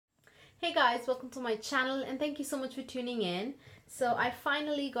Hey guys, welcome to my channel and thank you so much for tuning in. So I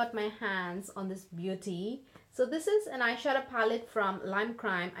finally got my hands on this beauty. So this is an eyeshadow palette from Lime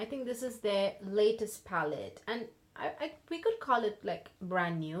Crime. I think this is their latest palette and we could call it like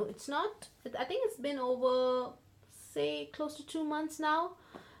brand new. It's not, I think it's been over, say, close to 2 months now.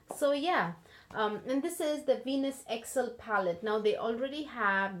 So yeah, and this is the Venus XL palette. Now they already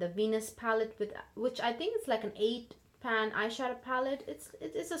have the Venus palette with, which I think it's like an 8 pan eyeshadow palette.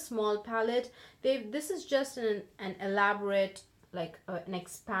 It is a small palette. This is just an elaborate, like an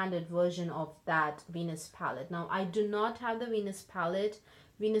expanded version of that Venus palette. Now I do not have the Venus palette,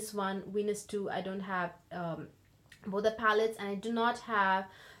 Venus 1, Venus 2. I don't have both the palettes, and I do not have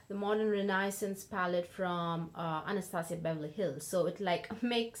the Modern Renaissance palette from Anastasia Beverly Hills. So it like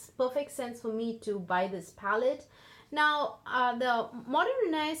makes perfect sense for me to buy this palette. Now the Modern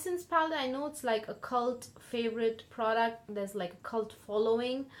Renaissance palette, I know it's like a cult favorite product. There's like a cult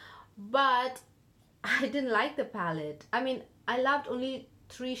following, but I didn't like the palette. I mean, I loved only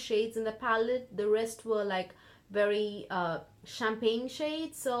 3 shades in the palette. The rest were like very champagne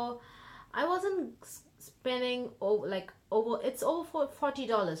shades. So I wasn't spending it's over for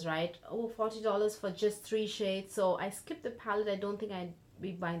 $40, right? Over $40 for just 3 shades. So I skipped the palette. I don't think I'd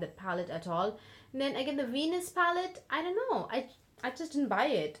be buying the palette at all. And then again, the Venus palette, I don't know, I just didn't buy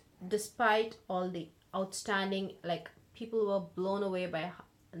it, despite all the outstanding, like, people were blown away by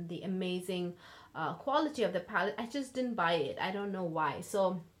the amazing quality of the palette. I just didn't buy it. I don't know why.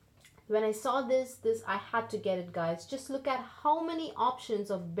 So when I saw this I had to get it, guys. Just look at how many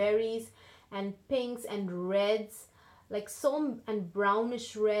options of berries and pinks and reds, like and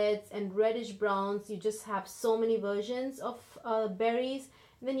brownish reds and reddish browns. You just have so many versions of berries.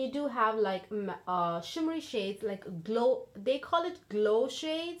 And then you do have like shimmery shades, like glow, they call it glow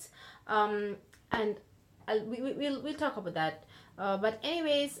shades, and we'll talk about that. But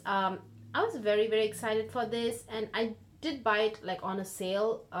anyways, I was very excited for this, and I did buy it like on a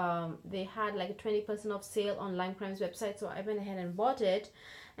sale. They had like a 20% off sale on Lime Crime's website, so I went ahead and bought it.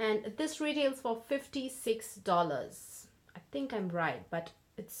 And this retails for $56. I think I'm right, but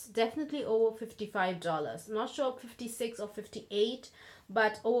it's definitely over $55. I'm not sure 56 or 58,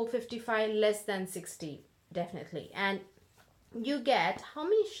 but over 55, less than 60, definitely. And you get, how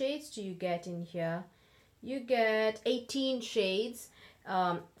many shades do you get in here? You get 18 shades.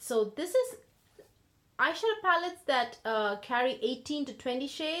 So this is eyeshadow palettes that carry 18 to 20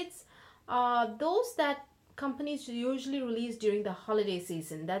 shades. Those that companies usually release during the holiday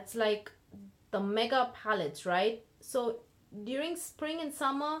season. That's like the mega palettes, right? So during spring and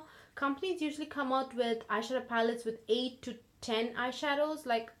summer, companies usually come out with eyeshadow palettes with 8 to 10 eyeshadows.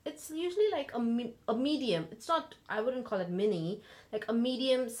 Like, it's usually like a medium. It's not, I wouldn't call it mini. Like a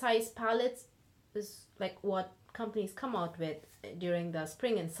medium size palettes is like what companies come out with during the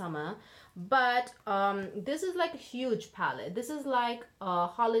spring and summer. But this is like a huge palette. This is like a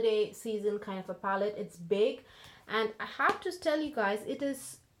holiday season kind of a palette. It's big, and I have to tell you guys, it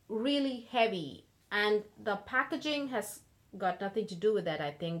is really heavy, and the packaging has got nothing to do with that,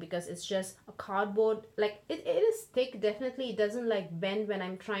 I think, because it's just a cardboard. Like, it is thick, definitely. It doesn't like bend when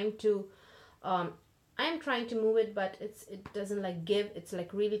I'm trying to move it, but it doesn't like give. It's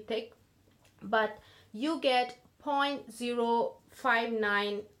like really thick. But you get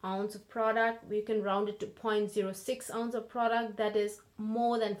 0.059 ounce of product. We can round it to 0.06 ounce of product. That is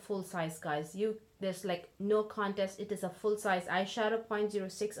more than full size, guys. There's like no contest. It is a full size eyeshadow,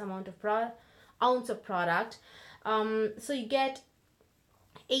 0.06 ounce of product. So you get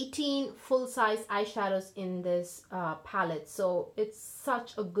 18 full size eyeshadows in this palette. So it's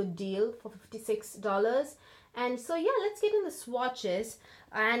such a good deal for $56. And so yeah, let's get in the swatches.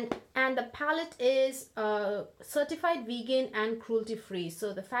 And the palette is certified vegan and cruelty free.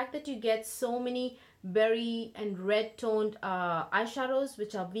 So the fact that you get so many berry and red toned eyeshadows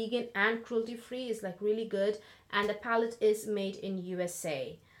which are vegan and cruelty free is like really good. And the palette is made in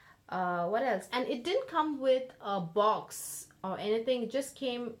USA. What else? And it didn't come with a box or anything. It just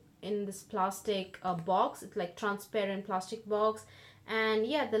came in this plastic box. It's like transparent plastic box. And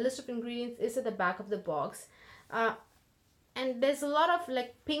yeah, the list of ingredients is at the back of the box. And there's a lot of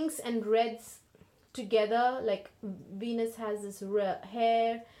like pinks and reds together. Like Venus has this red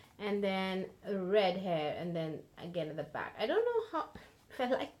hair, and then a red hair, and then again at the back. I don't know how, if I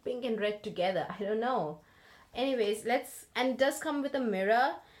like pink and red together. I don't know. Anyways, and it does come with a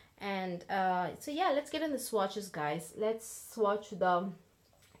mirror. And so yeah, let's get in the swatches, guys. Let's swatch the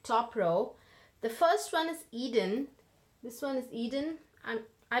top row. The first one is Eden. This one is Eden.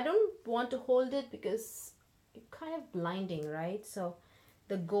 I don't want to hold it because it's kind of blinding, right? So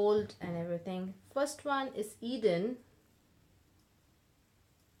the gold and everything. First one is Eden.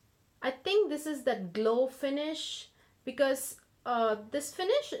 I think this is that glow finish, because this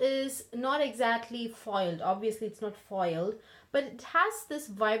finish is not exactly foiled. Obviously it's not foiled, but it has this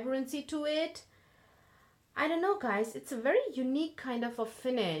vibrancy to it. I don't know, guys, it's a very unique kind of a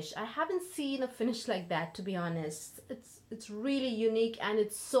finish. I haven't seen a finish like that, to be honest. It's really unique, and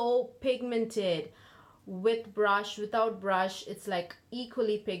it's so pigmented. With brush, without brush, it's like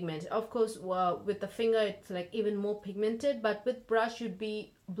equally pigmented. Of course, with the finger it's like even more pigmented, but with brush you'd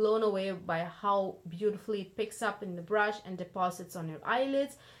be blown away by how beautifully it picks up in the brush and deposits on your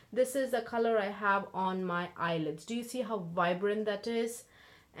eyelids. This is the color I have on my eyelids. Do you see how vibrant that is?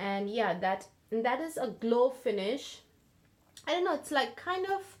 And yeah, that is a glow finish. I don't know, it's like kind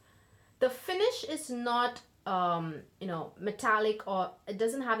of, the finish is not you know, metallic, or it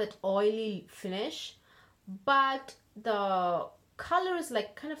doesn't have that oily finish, but the color is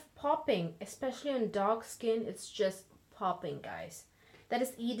like kind of popping, especially on dark skin. It's just popping, guys. That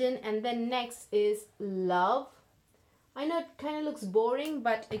is Eden. And then next is Love. I know it kind of looks boring,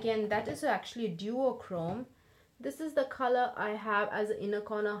 but again, that is actually a duochrome. This is the color I have as an inner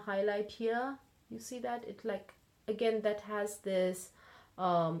corner highlight here. You see that? It like, again, that has this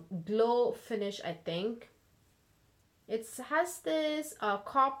glow finish, I think. It has this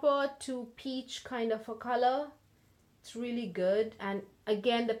copper to peach kind of a color. It's really good. And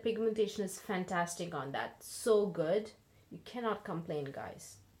again, the pigmentation is fantastic on that. So good. You cannot complain,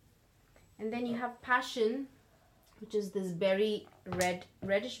 guys. And then you have Passion, which is this berry red,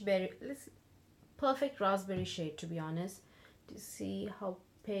 reddish berry. Perfect raspberry shade, to be honest. To see how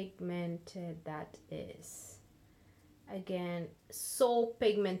pigmented that is. Again, so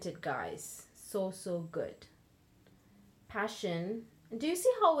pigmented, guys. So good. Passion. Do you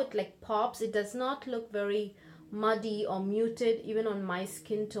see how it like pops? It does not look very muddy or muted even on my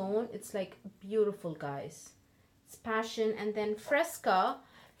skin tone. It's like beautiful, guys. It's Passion. And then Fresca.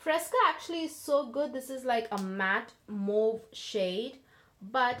 Fresca actually is so good. This is like a matte mauve shade,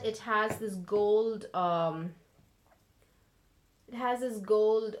 but it has this gold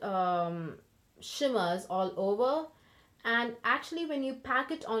shimmers all over. And actually when you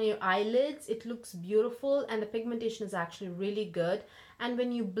pack it on your eyelids, it looks beautiful, and the pigmentation is actually really good. And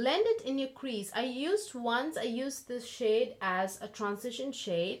when you blend it in your crease, I used this shade as a transition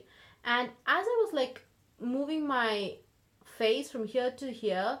shade, and as I was like moving my face from here to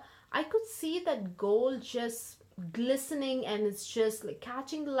here, I could see that gold just glistening, and it's just like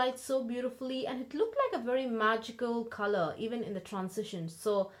catching the light so beautifully, and it looked like a very magical color even in the transition.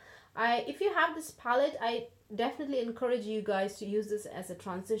 So if you have this palette, I definitely encourage you guys to use this as a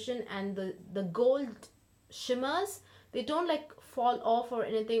transition. And the gold shimmers, they don't like fall off or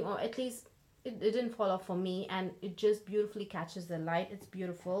anything, or at least it didn't fall off for me, and it just beautifully catches the light. It's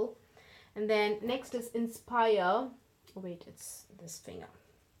beautiful. And then next is Inspire. Oh wait, it's this finger.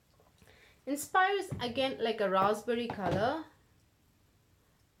 Inspire is again like a raspberry color.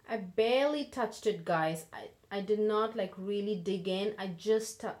 I barely touched it, guys. I did not like really dig in. I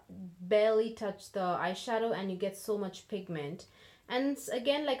just barely touched the eyeshadow, and you get so much pigment. And it's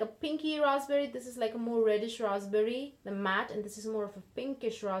again like a pinky raspberry. This is like a more reddish raspberry, the matte, and this is more of a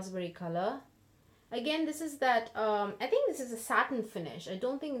pinkish raspberry color. Again, this is that, I think this is a satin finish. I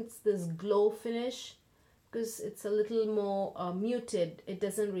don't think it's this glow finish, because it's a little more muted. It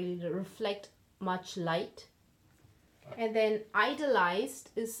doesn't really reflect much light. And then Idolized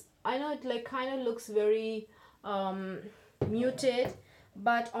is, I know it like kind of looks very muted,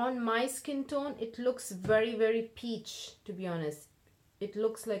 but on my skin tone it looks very peach, to be honest. It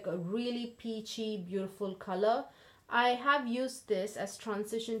looks like a really peachy, beautiful color. I have used this as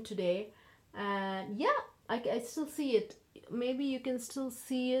transition today, and yeah, I still see it. Maybe you can still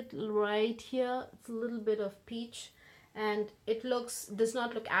see it right here. It's a little bit of peach, and it does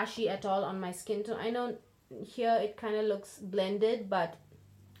not look ashy at all on my skin tone. I know here it kind of looks blended, but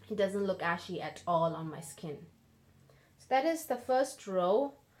it doesn't look ashy at all on my skin. So that is the first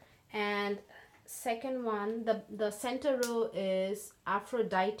row. And second one, the center row is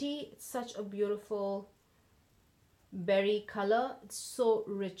Aphrodite. It's such a beautiful berry color. It's so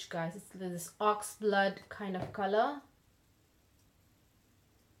rich, guys. It's this ox blood kind of color.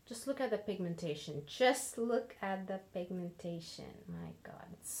 Just look at the pigmentation. Just look at the pigmentation. My God,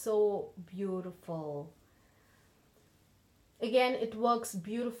 it's so beautiful. Again, it works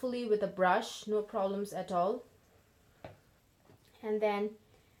beautifully with a brush, no problems at all. And then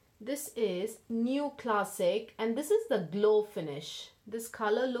this is New Classic, and this is the glow finish. This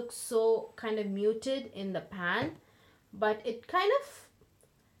color looks so kind of muted in the pan, but it kind of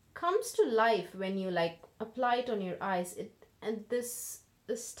comes to life when you like apply it on your eyes. And this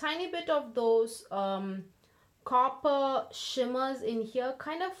tiny bit of those copper shimmers in here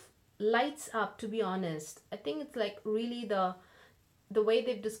kind of lights up, to be honest. I think it's like really the way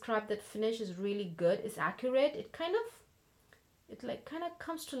they've described that finish is really good. It's accurate. It kind of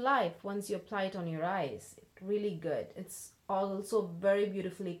comes to life once you apply it on your eyes. It's really good. It's also very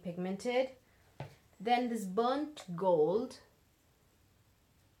beautifully pigmented. Then this burnt gold.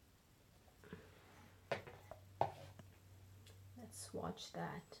 Let's swatch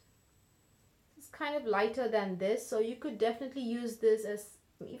that. It's kind of lighter than this, so you could definitely use this as,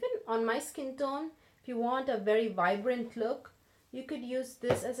 even on my skin tone, if you want a very vibrant look, you could use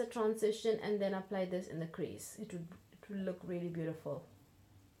this as a transition and then apply this in the crease. It would look really beautiful.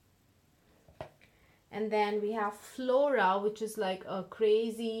 And then we have Flora, which is like a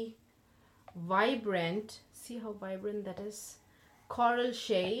crazy vibrant, see how vibrant that is, coral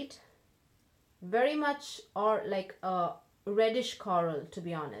shade, very much, or like a reddish coral, to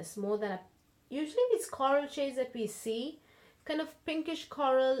be honest, more than usually these coral shades that we see, kind of pinkish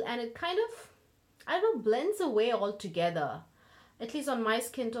coral, and it kind of, I don't know, blends away altogether. At least on my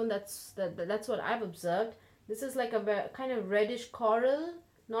skin tone, that's what I've observed. This is like a kind of reddish coral,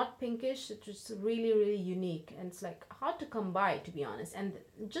 not pinkish. It's just really, really unique, and it's like hard to come by, to be honest. And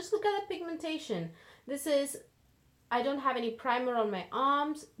just look at the pigmentation. This is, I don't have any primer on my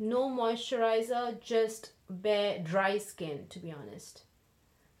arms, no moisturizer, just bare dry skin, to be honest.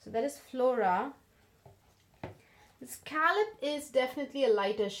 So that is Flora. This Scallop is definitely a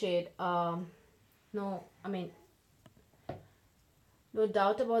lighter shade. No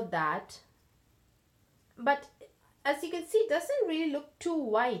doubt about that. But as you can see, it doesn't really look too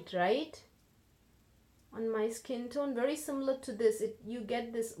white, right? On my skin tone, very similar to this. You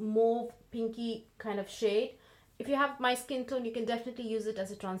get this mauve pinky kind of shade. If you have my skin tone, you can definitely use it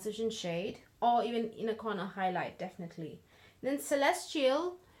as a transition shade, or even inner corner highlight, definitely. Then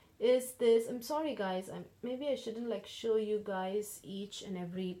Celestial is this, I'm sorry guys, maybe I shouldn't like show you guys each and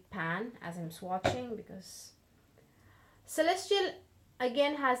every pan as I'm swatching, because Celestial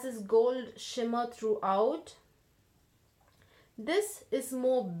again has this gold shimmer throughout. This is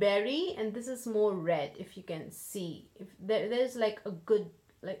more berry and this is more red, if you can see. If there's like a good,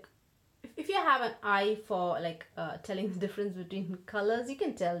 like if you have an eye for like telling the difference between colors, you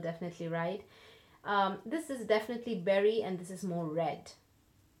can tell definitely, right? This is definitely berry and this is more red.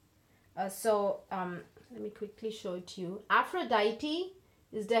 Let me quickly show it to you. Aphrodite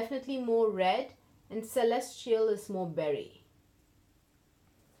is definitely more red and Celestial is more berry.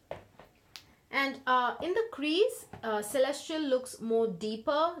 And in the crease, Celestial looks more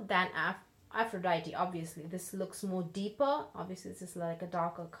deeper than Aphrodite, obviously. This looks more deeper. Obviously, this is like a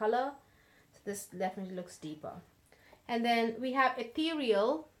darker color. So this definitely looks deeper. And then we have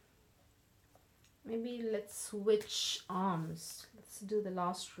Ethereal. Maybe let's switch arms. Let's do the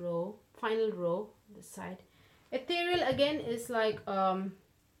last row, final row, this side. Ethereal again is like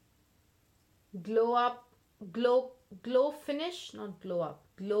glow finish, not glow up,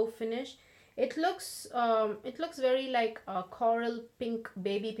 glow finish. It looks very like a coral pink,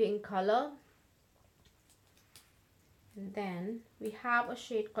 baby pink color. And then we have a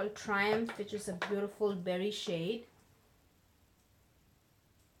shade called Triumph, which is a beautiful berry shade.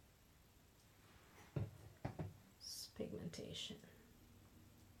 Pigmentation.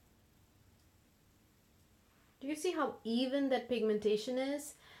 Do you see how even that pigmentation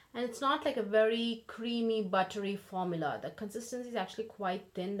is? And it's not like a very creamy, buttery formula. The consistency is actually quite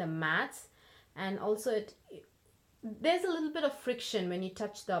thin, the mattes. And also there's a little bit of friction when you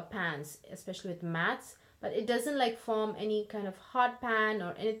touch the pans, especially with mattes, but it doesn't like form any kind of hard pan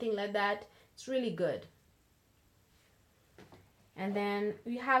or anything like that. It's really good. And then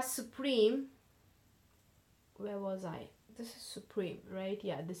we have Supreme. Where was I? This is Supreme, right?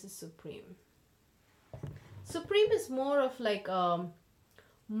 Yeah, this is Supreme. Supreme is more of like a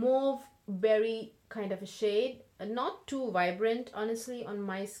mauve berry kind of a shade, not too vibrant, honestly, on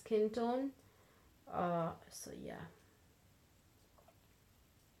my skin tone. So yeah,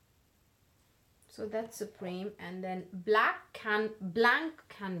 so that's Supreme. And then blank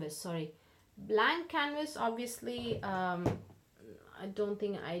canvas, obviously. I don't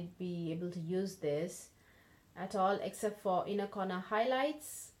think I'd be able to use this at all, except for inner corner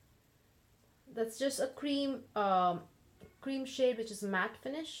highlights. That's just a cream shade, which is matte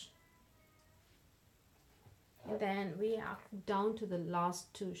finish. And then we are down to the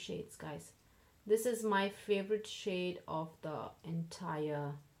last two shades, guys. This is my favorite shade of the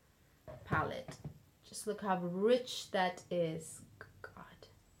entire palette. Just look how rich that is. God,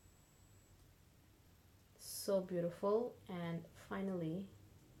 so beautiful. And finally,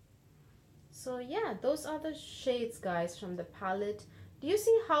 so yeah, those are the shades, guys, from the palette. Do you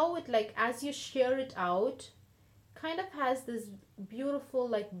see how it, like, as you shear it out, kind of has this beautiful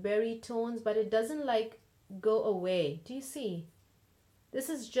like berry tones, but it doesn't like go away. Do you see? This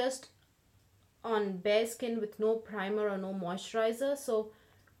is just on bare skin with no primer or no moisturizer. So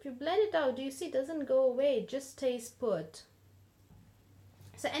if you blend it out, do you see it doesn't go away, it just stays put.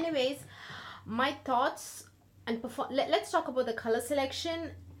 So anyways, my thoughts and let's talk about the color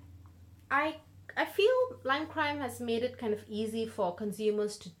selection. I feel Lime Crime has made it kind of easy for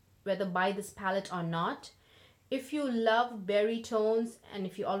consumers to whether buy this palette or not. If you love berry tones and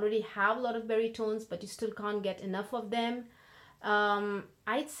if you already have a lot of berry tones but you still can't get enough of them,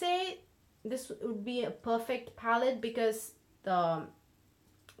 I'd say this would be a perfect palette because the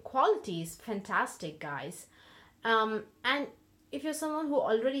quality is fantastic, guys. And if you're someone who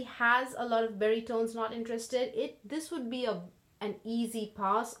already has a lot of berry tones, not interested, this would be an easy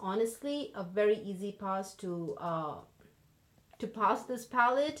pass. Honestly, a very easy pass to pass this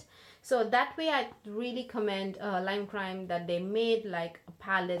palette. So that way I really commend Lime Crime that they made like a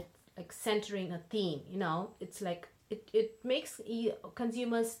palette like centering a theme. You know, it's like it makes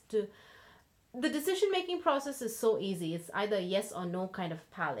consumers to the decision making process is so easy. It's either yes or no kind of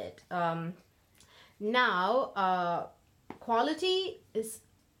palette. Now quality is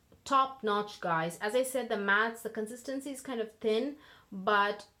top notch, guys. As I said, the mattes, the consistency is kind of thin,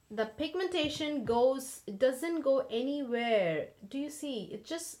 but the pigmentation doesn't go anywhere. Do you see? It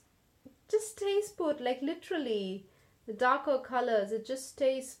just stays put, like literally the darker colors, it just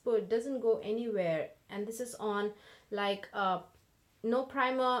stays put, doesn't go anywhere. And this is on like no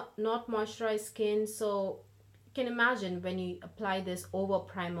primer, not moisturized skin. So you can imagine when you apply this over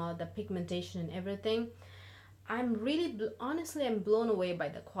primer, the pigmentation and everything. I'm really honestly I'm blown away by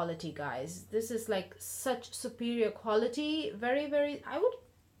the quality, guys. This is like such superior quality. Very, very, I would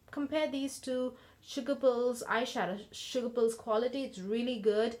compare these to Sugar Pill's eyeshadow. Sugar Pill's quality, it's really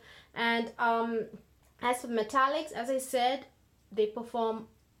good. And as for metallics, as I said, they perform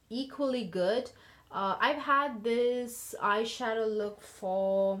equally good. I've had this eyeshadow look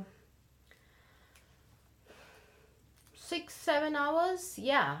for 6-7 hours,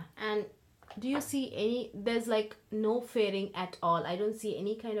 yeah. And do you see any, there's like no fading at all. I don't see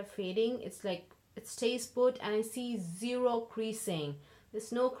any kind of fading. It's like it stays put, and I see zero creasing.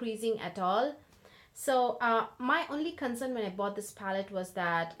 There's no creasing at all. So my only concern when I bought this palette was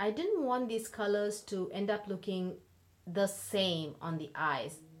that I didn't want these colors to end up looking the same on the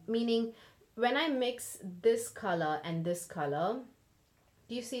eyes. Meaning when I mix this color and this color,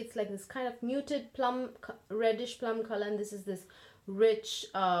 do you see it's like this kind of muted plum, reddish plum color, and this is this rich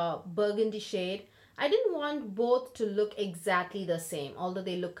burgundy shade. I didn't want both to look exactly the same, although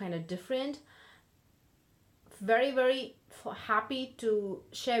they look kind of different. Very, very happy to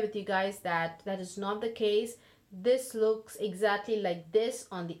share with you guys that that is not the case. This looks exactly like this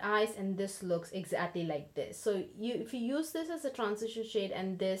on the eyes, and this looks exactly like this. So if you use this as a transition shade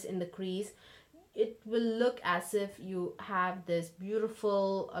and this in the crease, it will look as if you have this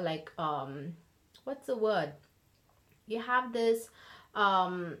beautiful like what's the word, you have this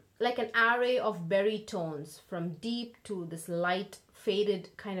like an array of berry tones from deep to this light faded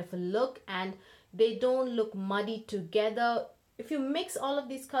kind of a look, and they don't look muddy together. If you mix all of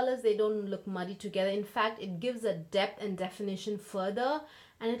these colors, they don't look muddy together. In fact, it gives a depth and definition further,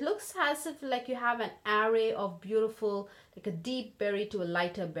 and it looks as if like you have an array of beautiful, like a deep berry to a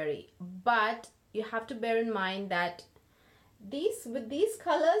lighter berry. But you have to bear in mind that with these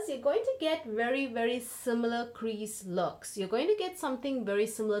colors, you're going to get very, very similar crease looks. You're going to get something very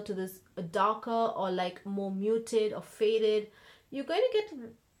similar to this darker or like more muted or faded. You're going to get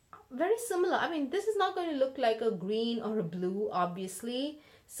very similar. I mean, this is not going to look like a green or a blue, obviously.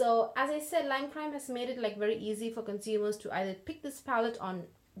 So as I said, Lime Crime has made it like very easy for consumers to either pick this palette on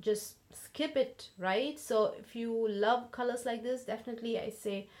just skip it, right? So if you love colors like this, definitely I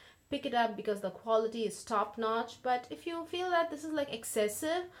say pick it up because the quality is top notch. But if you feel that this is like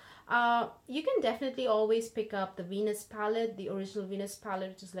excessive, you can definitely always pick up the Venus palette, the original Venus palette,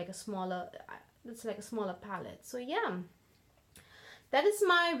 which is like a smaller, it's like a smaller palette. So yeah, that is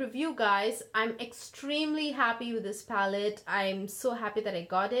my review, guys. I'm extremely happy with this palette. I'm so happy that I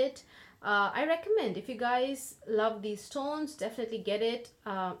got it. I recommend, if you guys love these tones, definitely get it.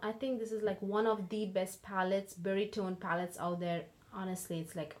 I think this is like one of the best palettes, berry tone palettes out there. Honestly,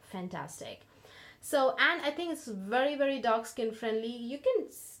 it's like fantastic. So, and I think it's very, very dark skin friendly. You can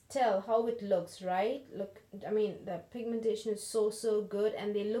tell how it looks, right? Look, I mean, the pigmentation is so good,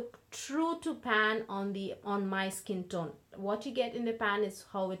 and they look true to pan on my skin tone. What you get in the pan is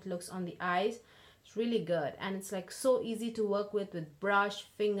how it looks on the eyes. It's really good, and it's like so easy to work with brush,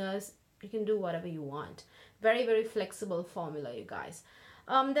 fingers. You can do whatever you want. Very, very flexible formula, you guys.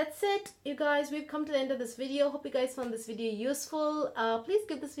 That's it, you guys. We've come to the end of this video. Hope you guys found this video useful. Please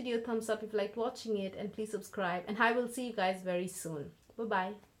give this video a thumbs up if you liked watching it, and please subscribe, and I will see you guys very soon. Bye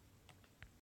bye.